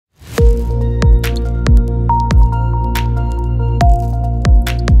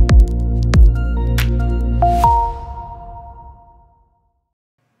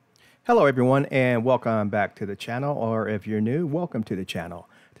Hello everyone and welcome back to the channel, or if you're new, welcome to the channel.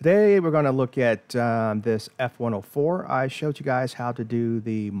 Today we're going to look at this F-104. I showed you guys how to do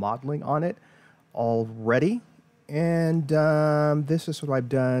the modeling on it already, and this is what I've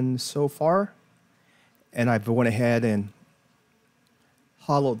done so far. And I've went ahead and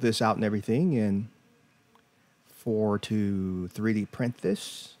hollowed this out and everything and to 3D print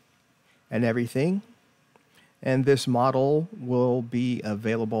this and everything. And this model will be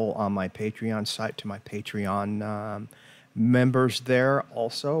available on my Patreon site to my Patreon members there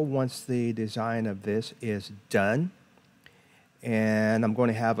also once the design of this is done. And I'm going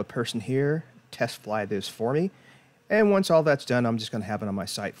to have a person here test fly this for me. And once all that's done, I'm just going to have it on my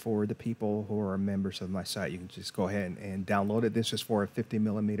site for the people who are members of my site. You can just go ahead and download it. This is for a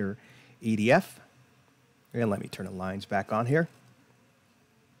 50mm EDF. And let me turn the lines back on here.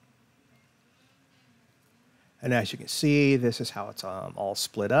 And as you can see, this is how it's all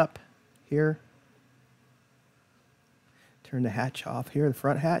split up here. Turn the hatch off here, the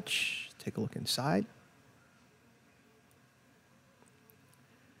front hatch. Take a look inside.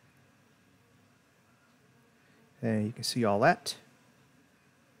 And you can see all that.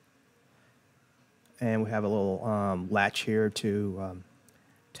 And we have a little latch here to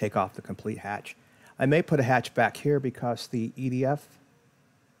take off the complete hatch. I may put a hatch back here because the EDF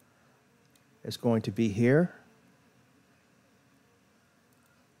is going to be here.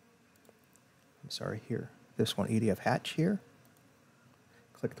 Sorry, here, this one, EDF hatch here.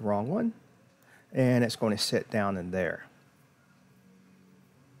 Click the wrong one, and it's going to sit down in there.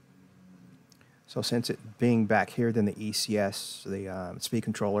 So since it being back here, then the ECS, the speed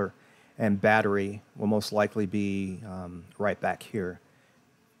controller, and battery will most likely be right back here.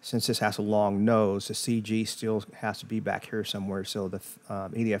 Since this has a long nose, the CG still has to be back here somewhere, so the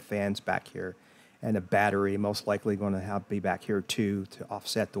EDF fan's back here, and the battery most likely going to be back here too to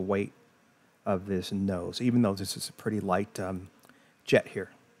offset the weight of this nose, even though this is a pretty light jet here.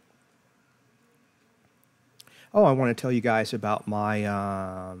 Oh, I want to tell you guys about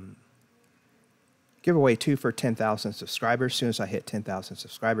my giveaway too for 10,000 subscribers. As soon as I hit 10,000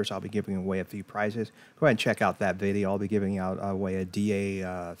 subscribers, I'll be giving away a few prizes. Go ahead and check out that video. I'll be giving out away a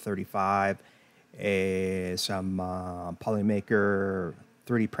DA35, some Polymaker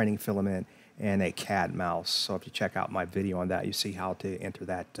 3D printing filament, and a CAD mouse. So if you check out my video on that, you see how to enter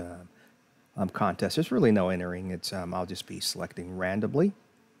that contest. There's really no entering. It's I'll just be selecting randomly.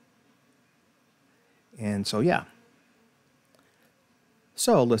 And so yeah.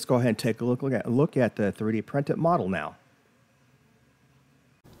 So let's go ahead and take a look at the 3D printed model now.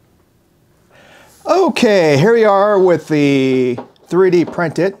 Okay, here we are with the 3D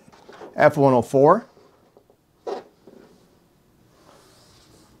printed F-104.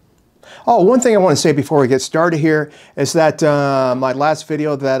 Oh, one thing I want to say before we get started here is that my last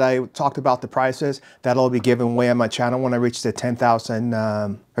video that I talked about the prices, that'll be given away on my channel when I reach the 10,000,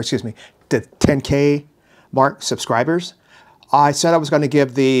 the 10K mark subscribers. I said I was going to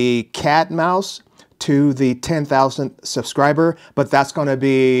give the CAD mouse to the 10,000 subscriber, but that's going to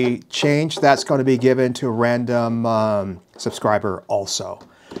be changed. That's going to be given to a random subscriber also.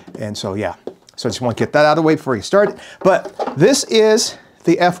 And so, yeah. So I just want to get that out of the way before you start. But this is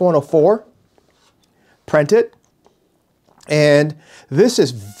the F-104 printed, and this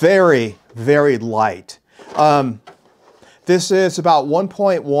is very, very light. This is about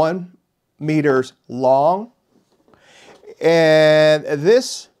 1.1 meters long, and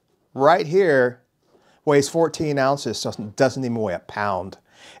this right here weighs 14 ounces, so it doesn't even weigh a pound.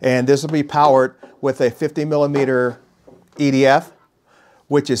 And this will be powered with a 50mm EDF,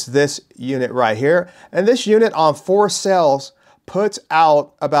 which is this unit right here. And this unit on 4 cells puts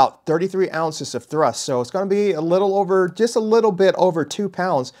out about 33 ounces of thrust. So it's going to be a little over, just a little bit over 2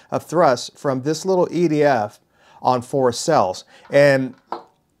 pounds of thrust from this little EDF on 4 cells. And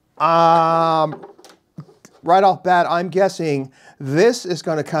right off bat, I'm guessing this is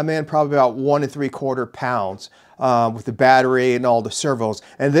going to come in probably about 1 3/4 pounds with the battery and all the servos.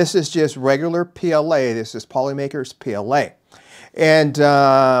 And this is just regular PLA. This is Polymaker's PLA. And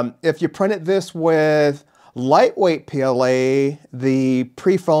if you printed this with lightweight PLA, the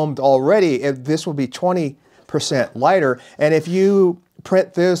pre-foamed already, this will be 20% lighter. And if you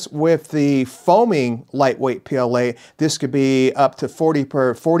print this with the foaming lightweight PLA, this could be up to 40 to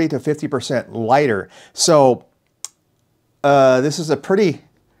 50% lighter. So this is a pretty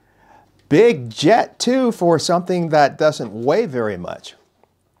big jet too for something that doesn't weigh very much.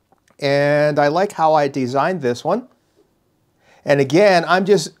 And I like how I designed this one. And again, I'm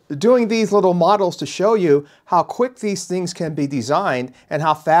just doing these little models to show you how quick these things can be designed and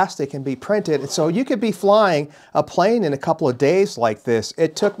how fast they can be printed. And so you could be flying a plane in a couple of days like this.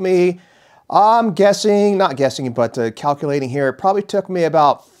 It took me, I'm guessing, not guessing, but calculating here, it probably took me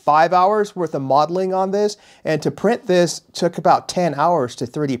about 5 hours worth of modeling on this. And to print this took about 10 hours to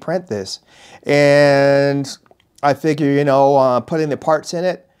 3D print this. And I figure, you know, putting the parts in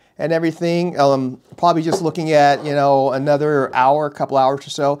it and everything, probably just looking at, you know, another hour, couple hours or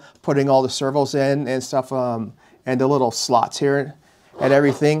so, putting all the servos in and stuff, and the little slots here and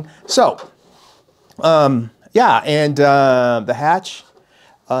everything. So, yeah, and the hatch,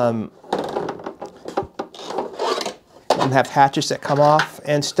 and have hatches that come off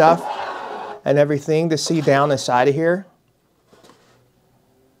and stuff and everything to see down inside of here.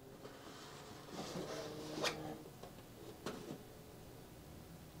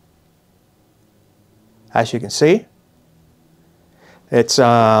 As you can see, it's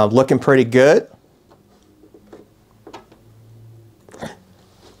looking pretty good.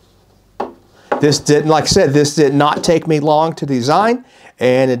 This didn't, like I said, this did not take me long to design,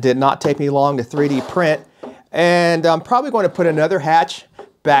 and it did not take me long to 3D print. And I'm probably going to put another hatch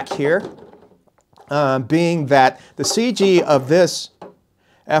back here, being that the CG of this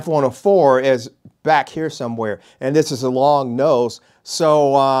F-104 is back here somewhere, and this is a long nose.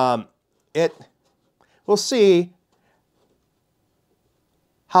 So we'll see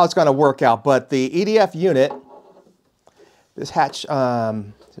how it's going to work out. But the EDF unit, this hatch,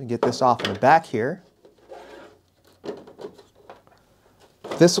 so get this off in the back here.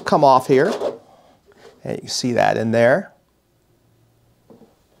 This will come off here, and you can see that in there.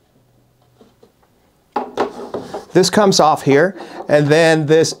 This comes off here, and then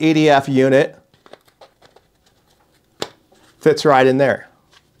this EDF unit fits right in there.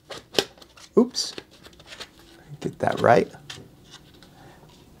 Oops. Get that right.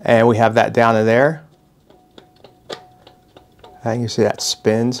 And we have that down in there. And you see that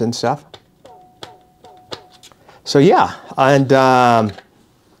spins and stuff. So yeah, and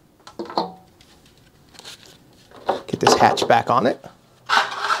get this hatch back on it.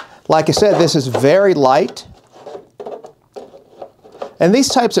 Like I said, this is very light. And these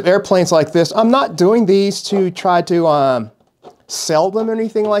types of airplanes like this, I'm not doing these to try to sell them or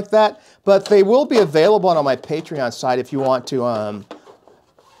anything like that, but they will be available on my Patreon site if you want to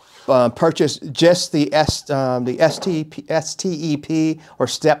purchase just the STEP or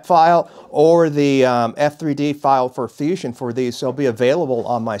STEP file or the F3D file for Fusion for these. So it'll be available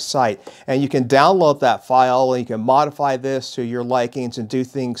on my site. And you can download that file and you can modify this to your likings and do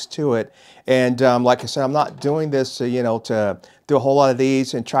things to it. And like I said, I'm not doing this to, you know, to do a whole lot of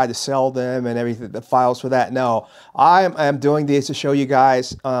these and try to sell them and everything, the files for that. No, I am doing these to show you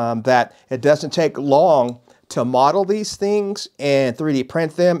guys that it doesn't take long to model these things and 3D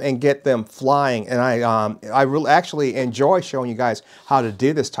print them and get them flying. And I really actually enjoy showing you guys how to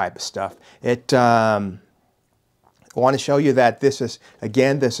do this type of stuff. I want to show you that this is,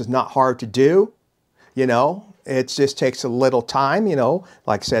 again, this is not hard to do, you know. It just takes a little time, you know.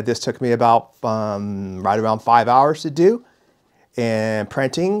 Like I said, this took me about right around 5 hours to do. And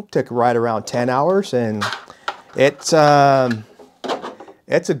printing took right around 10 hours. And it's a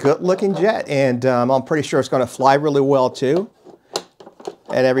good looking jet. And I'm pretty sure it's going to fly really well too.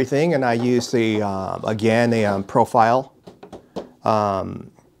 And everything. And I use the, again, the profile.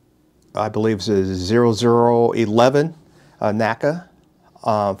 I believe it's a 0011 NACA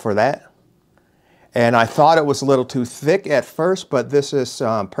for that. And I thought it was a little too thick at first, but this is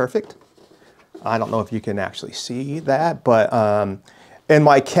perfect. I don't know if you can actually see that, but in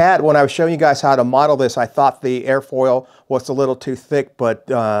my CAD, when I was showing you guys how to model this, I thought the airfoil was a little too thick, but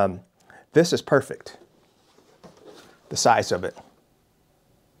this is perfect, the size of it.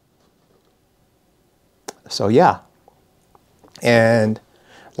 So yeah, and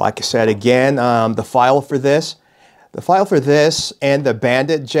like I said again, the file for this and the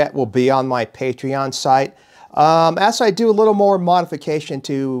Bandit jet will be on my Patreon site. As I do a little more modification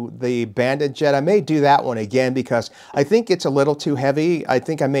to the Bandit jet, I may do that one again because I think it's a little too heavy. I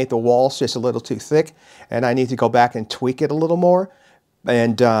think I made the walls just a little too thick, and I need to go back and tweak it a little more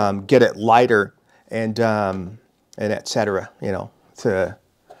and get it lighter and etc. You know, to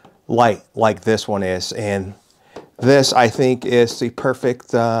light like this one is. And this, I think, is the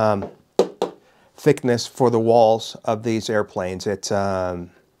perfect thickness for the walls of these airplanes.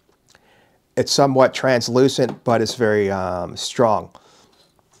 It's somewhat translucent, but it's very strong.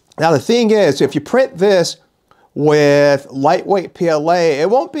 Now the thing is, if you print this with lightweight PLA, it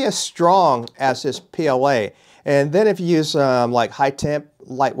won't be as strong as this PLA. And then if you use like high temp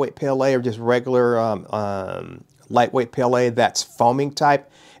lightweight PLA or just regular lightweight PLA that's foaming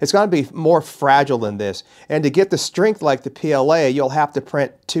type, it's going to be more fragile than this. And to get the strength like the PLA, you'll have to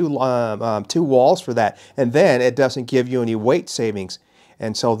print two walls for that. And then it doesn't give you any weight savings.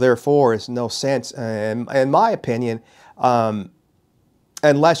 And so therefore, it's no sense, in my opinion,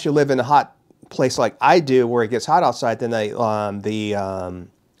 unless you live in a hot place like I do where it gets hot outside, then the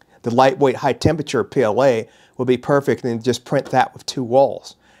lightweight high temperature PLA will be perfect, and just print that with two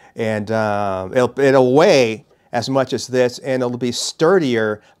walls. And it'll weigh as much as this, and it'll be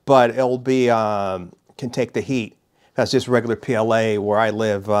sturdier, but it'll be can take the heat. That's just regular PLA where I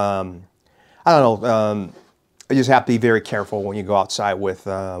live. I don't know. You just have to be very careful when you go outside with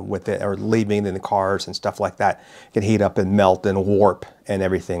it, or leaving in the cars and stuff like that. It can heat up and melt and warp and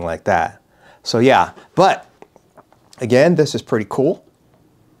everything like that. So yeah, but again, this is pretty cool.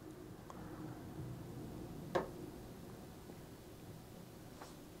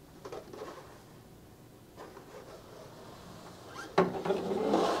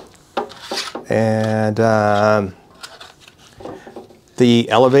 And the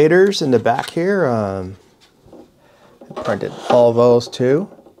elevators in the back here, printed all those too,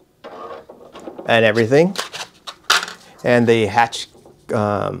 and everything. And the hatch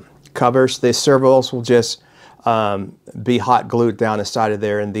covers, the servos will just be hot glued down the side of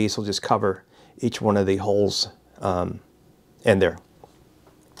there, and these will just cover each one of the holes in there.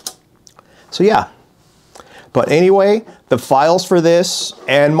 So yeah. But anyway, the files for this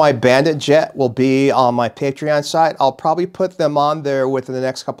and my Bandit jet will be on my Patreon site. I'll probably put them on there within the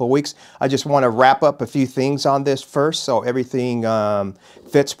next couple of weeks. I just want to wrap up a few things on this first, so everything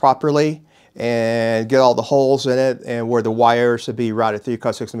fits properly, and get all the holes in it and where the wires should be routed through,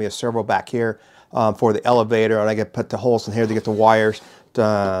 because there's going to be a servo back here for the elevator, and I get to put the holes in here to get the wires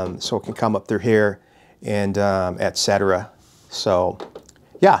so it can come up through here, and etc. So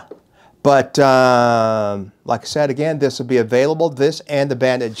yeah. But like I said, again, this will be available. This and the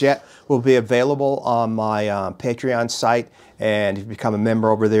Bandit jet will be available on my Patreon site. And if you become a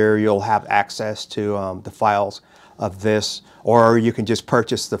member over there, you'll have access to the files of this. Or you can just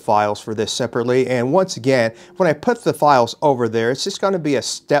purchase the files for this separately. And once again, when I put the files over there, it's just going to be a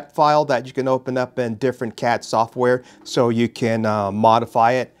step file that you can open up in different CAD software, so you can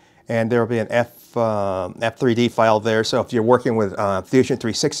modify it. And there will be an F3D file there. So if you're working with Fusion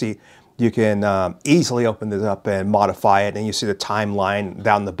 360, you can easily open this up and modify it, and you see the timeline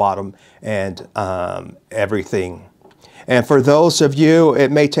down the bottom and everything. And for those of you,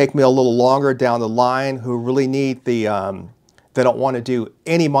 it may take me a little longer down the line, who really need the, they don't want to do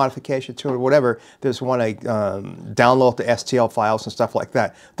any modification to it or whatever, they just want to download the STL files and stuff like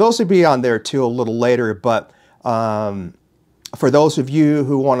that. Those will be on there too a little later, but for those of you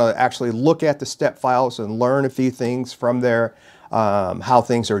who want to actually look at the step files and learn a few things from there, how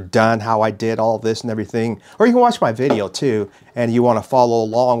things are done, how I did all this and everything, or you can watch my video too, and you want to follow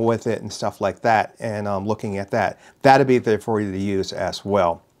along with it and stuff like that, and looking at that, that'll be there for you to use as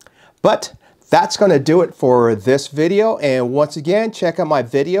well. But that's going to do it for this video, and once again, check out my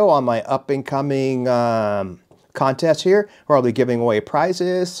video on my up and coming contest here, where I'll be giving away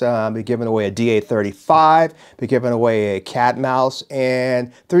prizes. I'll be giving away a DA35, be giving away a cat mouse,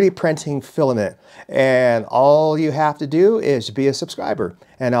 and 3D printing filament. And all you have to do is be a subscriber,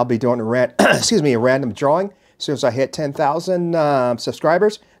 and I'll be doing a random drawing. As soon as I hit 10,000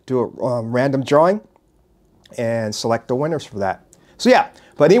 subscribers, do a random drawing and select the winners for that. So yeah,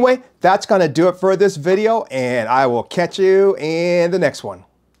 but anyway, that's going to do it for this video, and I will catch you in the next one.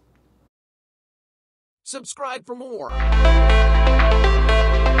 Subscribe for more.